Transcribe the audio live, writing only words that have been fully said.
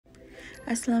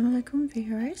আসসালামু আলাইকুম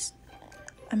ভিউয়ার্স,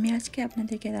 আমি আজকে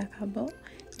আপনাদেরকে দেখাবো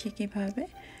যে কীভাবে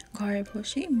ঘরে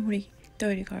বসে মুড়ি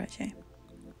তৈরি করা যায়।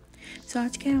 সো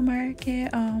আজকে আমাকে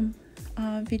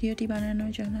ভিডিওটি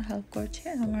বানানোর জন্য হেল্প করছে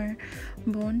আমার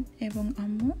বোন এবং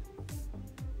আম্মু।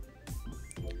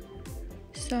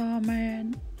 সো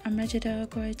আমরা যেটা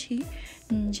করেছি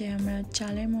যে আমরা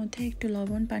চালের মধ্যে একটু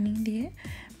লবণ পানি দিয়ে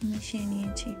মিশিয়ে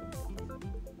নিয়েছি।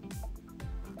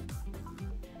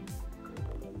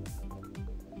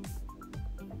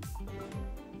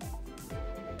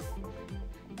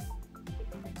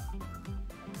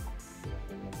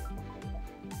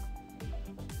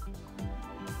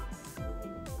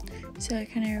 সো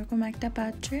এখানে এরকম একটা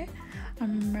পাত্রে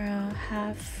আমরা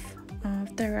হাফ অফ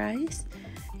দ্য রাইস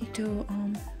একটু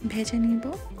ভেজে নিব।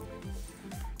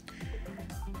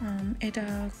 এটা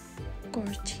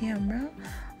করছি আমরা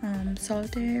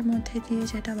সল্টের মধ্যে দিয়ে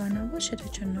যেটা বানাবো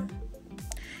সেটার জন্য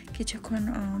কিছুক্ষণ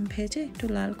ভেজে একটু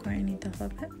লাল করে নিতে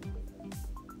হবে।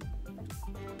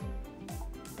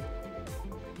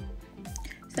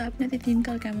 তো আপনাদের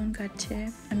দিনকাল কেমন কাটছে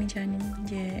আমি জানি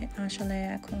যে আসলে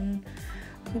এখন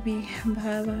খুবই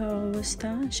ভয়াবহ অবস্থা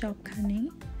সবখানেই।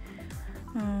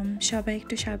 সবাই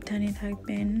একটু সাবধানে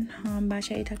থাকবেন,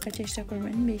 বাসায় থাকার চেষ্টা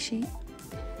করবেন বেশি।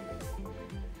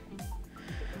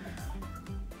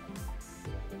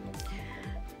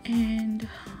 অ্যান্ড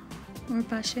ওর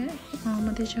পাশে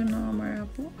আমাদের জন্য আমার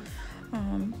আপু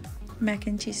ম্যাক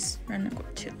অ্যান্ড চিজ রান্না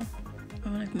করছিল,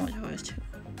 অনেক মজা হয়েছিল।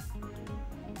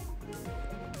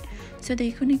 সো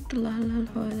দেখুন একটু লাল লাল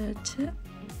হয়ে যাচ্ছে।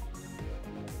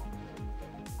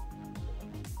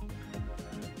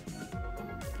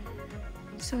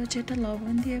 সো যেটা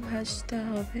লবণ দিয়ে ভাজতে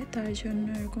হবে তার জন্য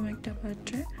এরকম একটা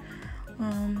পাত্রে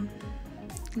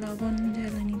লবণ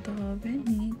ঢেলে নিতে হবে,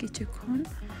 নিয়ে কিছুক্ষণ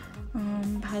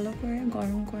ভালো করে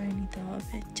গরম করে নিতে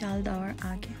হবে চাল দেওয়ার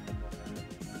আগে।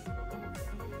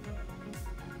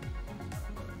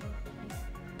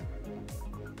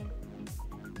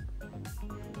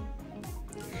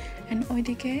 অ্যান্ড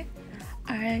ওইদিকে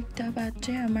আর একটা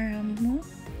পাত্রে আমার আম্মু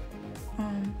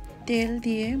তেল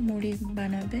দিয়ে মুড়ি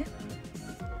বানাবে।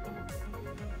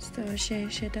 তো সে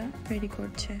সেটা রেডি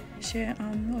করছে। সে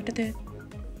ওটাতে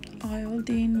অয়েল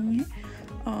দিয়ে নিয়ে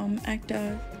একটা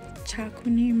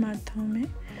ছাঁকুনির মাধ্যমে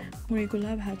মুড়িগুলো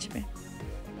ভাজবে।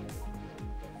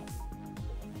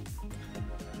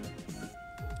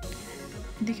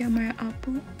 এদিকে আমার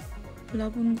আপু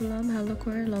লবণগুলো ভালো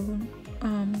করে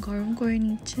গরম করে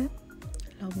নিচ্ছে,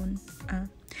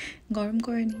 গরম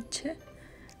করে নিচ্ছে।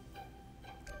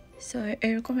 সো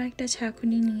এরকম একটা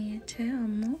ছাঁকুনি নিয়েছে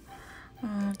আম্মু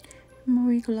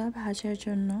মুড়িগুলো ভাজার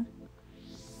জন্য।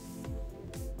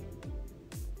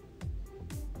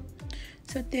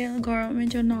 সো তেল গরমের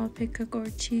জন্য অপেক্ষা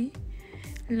করছি,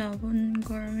 লবণ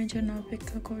গরমের জন্য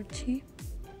অপেক্ষা করছি।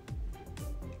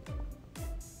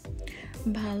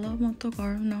 ভালো মতো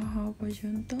গরম না হওয়া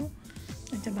পর্যন্ত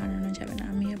এটা বানানো যাবে না।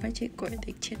 আমি আবার চেক করে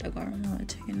দেখছি এটা গরম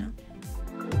হয়েছে কিনা।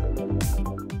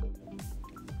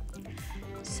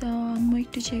 সো আম্মু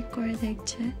একটু চেক করে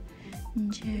দেখছে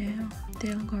যে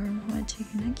তেল গরম হয়েছে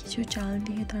কিনা, কিছু চাল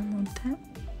দিয়ে তার মধ্যে,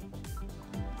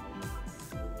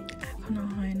 এখনো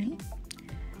হয়নি।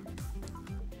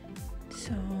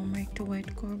 সো আমরা একটু ওয়েট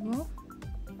করব।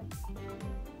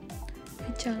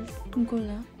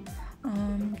 চালগুলা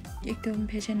একটু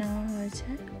ভেজে নেওয়া হয়েছে,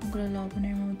 ওগুলো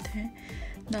লবণের মধ্যে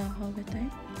দেওয়া হবে তাই।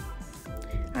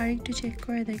 আর একটু চেক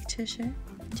করে দেখছে সে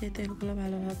যে তেলগুলো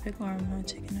ভালোভাবে গরম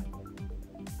হয়েছে কিনা।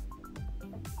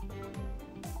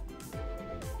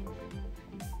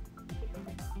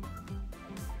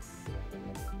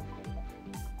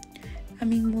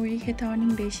 আমি মুড়ি খেতে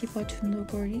অনেক বেশি পছন্দ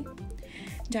করি,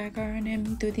 যার কারণে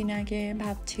আমি 2 দিন আগে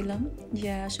ভাবছিলাম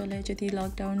যে আসলে যদি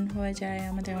লকডাউন হয়ে যায়,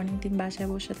 আমাদের অনেক দিন বাসায়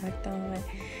বসে থাকতে হয়,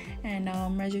 অ্যান্ড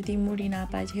আমরা যদি মুড়ি না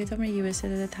পাই, যেহেতু আমরা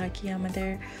ইউএসএতে থাকি, আমাদের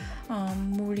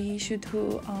মুড়ি শুধু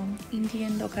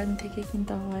ইন্ডিয়ান দোকান থেকে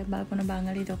কিনতে হয় বা কোনো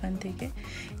বাঙালি দোকান থেকে,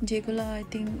 যেগুলো আই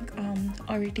থিঙ্ক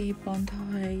অলরেডি বন্ধ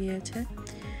হয়ে গিয়েছে।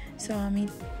 সো আমি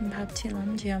ভাবছিলাম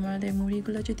যে আমাদের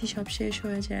মুড়িগুলো যদি সব শেষ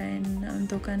হয়ে যায়,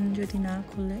 দোকান যদি না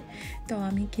খোলে, তো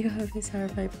আমি কীভাবে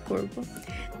সারভাইভ করব।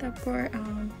 তারপর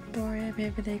পরে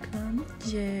ভেবে দেখলাম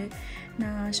যে না,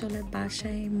 আসলে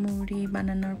বাসায় মুড়ি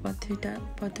বানানোর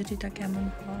পদ্ধতিটা কেমন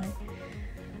হয়।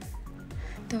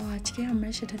 তো আজকে আমরা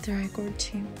সেটা ট্রাই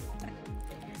করছি।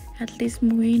 অ্যাটলিস্ট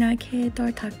মুড়ি না খেয়ে তো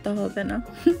আর থাকতে হবে না।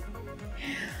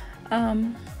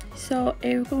 সো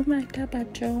এরকম একটা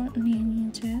পাত্র নিয়ে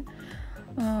নিয়েছে,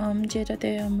 যেটাতে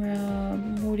আমরা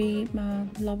মুড়ি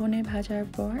লবণে ভাজার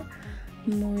পর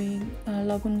মুড়ি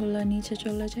লবণগুলো নিচে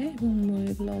চলে যায় এবং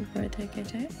মুড়িগুলো উপরে থেকে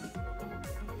যায়।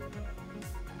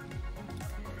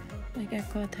 এক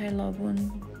কথায় লবণ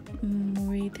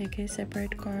মুড়ি থেকে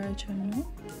সেপারেট করার জন্য।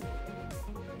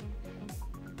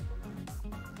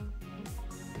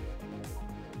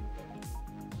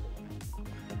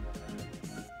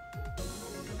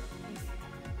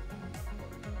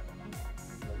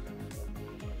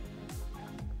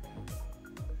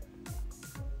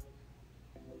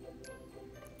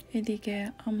 এদিকে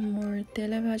আম্মুর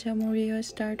তেলে ভাজা মুড়িও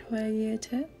স্টার্ট হয়ে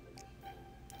গিয়েছে।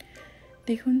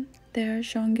 দেখুন দেওয়ার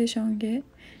সঙ্গে সঙ্গে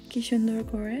কি সুন্দর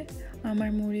করে আমার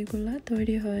মুড়িগুলো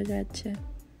তৈরি হয়ে যাচ্ছে।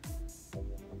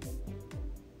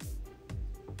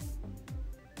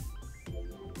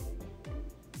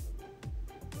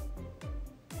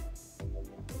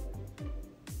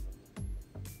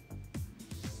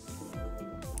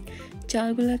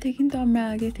 চালগুলাতে কিন্তু আমরা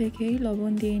আগে থেকেই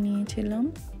লবণ দিয়ে নিয়েছিলাম,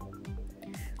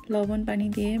 লবণ পানি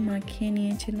দিয়ে মাখিয়ে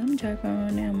নিয়েছিলাম, যার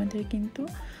কারণে আমাদের কিন্তু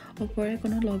উপরে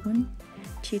কোনো লবণ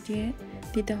ছিটিয়ে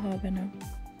দিতে হবে না।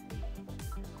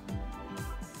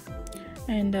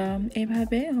 অ্যান্ড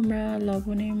এভাবে আমরা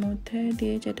লবণের মধ্যে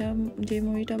দিয়ে যে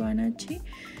মুড়িটা বানাচ্ছি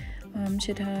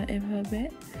সেটা এভাবে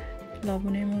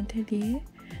লবণের মধ্যে দিয়ে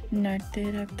নাড়তে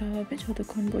রাখতে হবে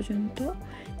যতক্ষণ পর্যন্ত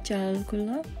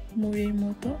চালগুলো মুড়ির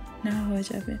মতো না হয়ে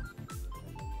যাবে।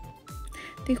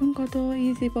 দেখুন কত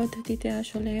ইজি পদ্ধতিতে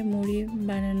আসলে মুড়ি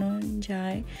বানানো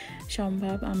যায়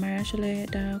সম্ভব। আমার আসলে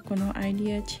এটা কোনো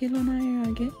আইডিয়া ছিল না এর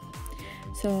আগে।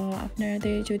 সো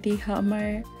আপনাদের যদি আমার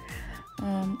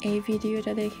এই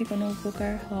ভিডিওটা দেখে কোনো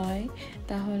উপকার হয়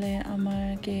তাহলে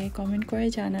আমাকে কমেন্ট করে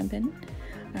জানাবেন।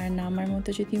 আর না আমার মতো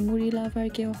যদি মুড়ি লাভার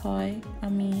কেউ হয়,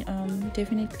 আমি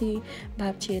ডেফিনেটলি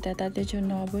ভাবছি এটা তাদের জন্য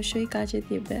অবশ্যই কাজে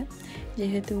দিবে,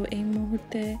 যেহেতু এই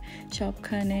মুহূর্তে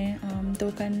সবখানে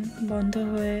দোকান বন্ধ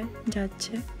হয়ে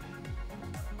যাচ্ছে।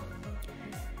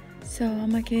 সো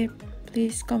আমাকে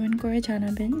প্লিজ কমেন্ট করে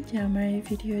জানাবেন যে আমার এই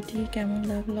ভিডিওটি কেমন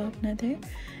লাগলো আপনাদের,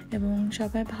 এবং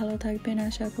সবাই ভালো থাকবেন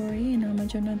আশা করি, আমার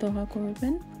জন্য দোয়া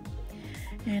করবেন।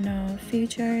 অ্যান্ড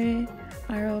ফিউচারে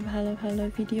আরও ভালো ভালো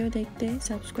ভিডিও দেখতে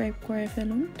সাবস্ক্রাইব করে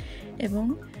ফেলুন এবং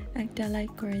একটা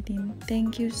লাইক করে দিন।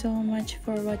 Thank you so much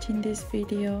for watching this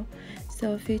video. So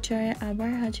ফিউচারে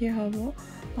আবার হাজির হব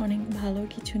অনেক ভালো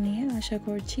কিছু নিয়ে আশা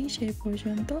করছি। সেই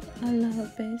পর্যন্ত আল্লাহ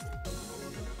হাফেজ।